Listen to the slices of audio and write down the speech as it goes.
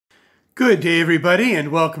Good day, everybody,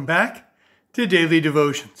 and welcome back to Daily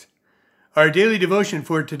Devotions. Our daily devotion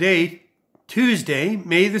for today, Tuesday,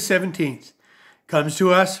 May the 17th, comes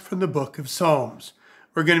to us from the book of Psalms.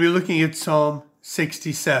 We're going to be looking at Psalm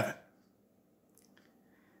 67.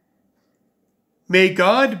 May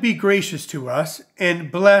God be gracious to us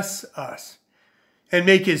and bless us, and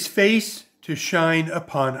make his face to shine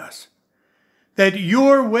upon us, that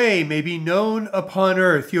your way may be known upon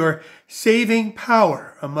earth, your saving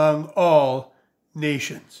power among all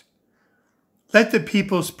nations. Let the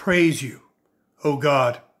peoples praise you, O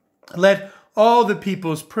God. Let all the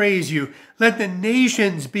peoples praise you. Let the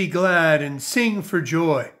nations be glad and sing for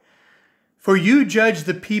joy. For you judge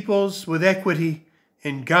the peoples with equity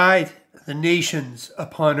and guide the nations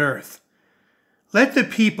upon earth. Let the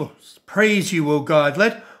peoples praise you, O God.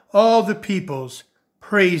 Let all the peoples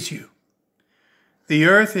praise you. The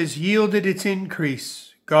earth has yielded its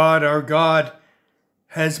increase. God, our God,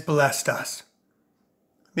 has blessed us.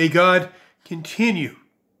 May God continue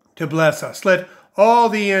to bless us. Let all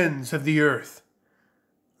the ends of the earth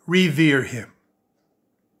revere him.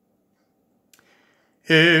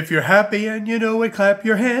 If you're happy and you know it, clap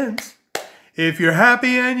your hands. If you're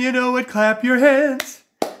happy and you know it, clap your hands.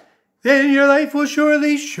 Then your life will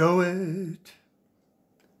surely show it.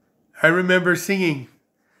 I remember singing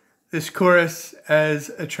this chorus as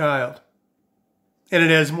a child, and it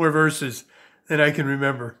has more verses than I can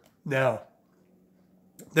remember now.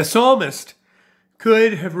 The psalmist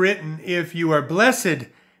could have written, if you are blessed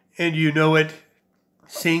and you know it,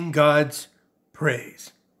 sing God's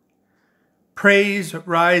praise. Praise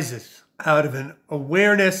rises out of an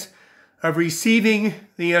awareness of receiving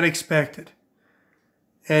the unexpected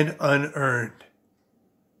and unearned.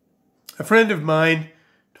 A friend of mine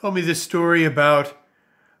told me this story about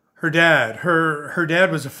her dad. Her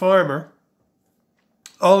dad was a farmer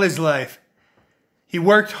all his life. He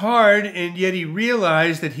worked hard, and yet he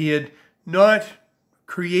realized that he had not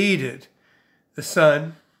created the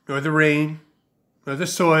sun, nor the rain, nor the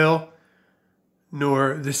soil,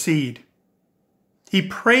 nor the seed. He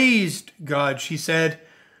praised God, she said,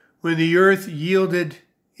 when the earth yielded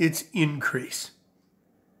its increase.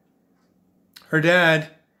 Her dad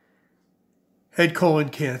had colon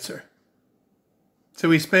cancer. So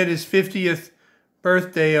he spent his 50th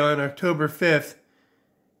birthday on October 5th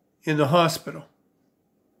in the hospital.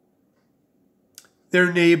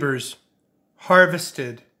 Their neighbors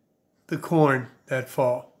harvested the corn that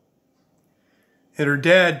fall. And her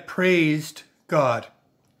dad praised God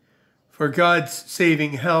for God's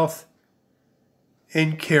saving health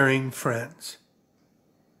and caring friends.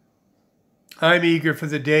 I'm eager for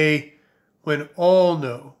the day when all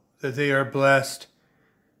know that they are blessed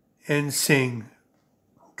and sing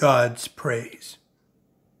God's praise.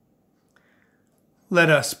 Let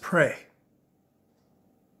us pray.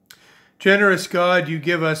 Generous God, you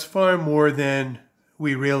give us far more than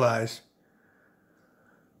we realize.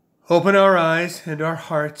 Open our eyes and our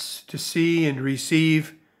hearts to see and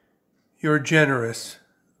receive your generous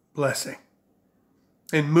blessing,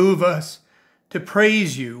 and move us to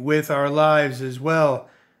praise you with our lives as well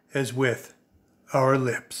as with our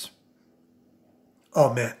lips.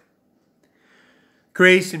 Amen.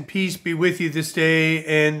 Grace and peace be with you this day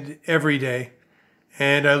and every day,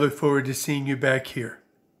 and I look forward to seeing you back here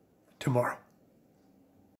tomorrow.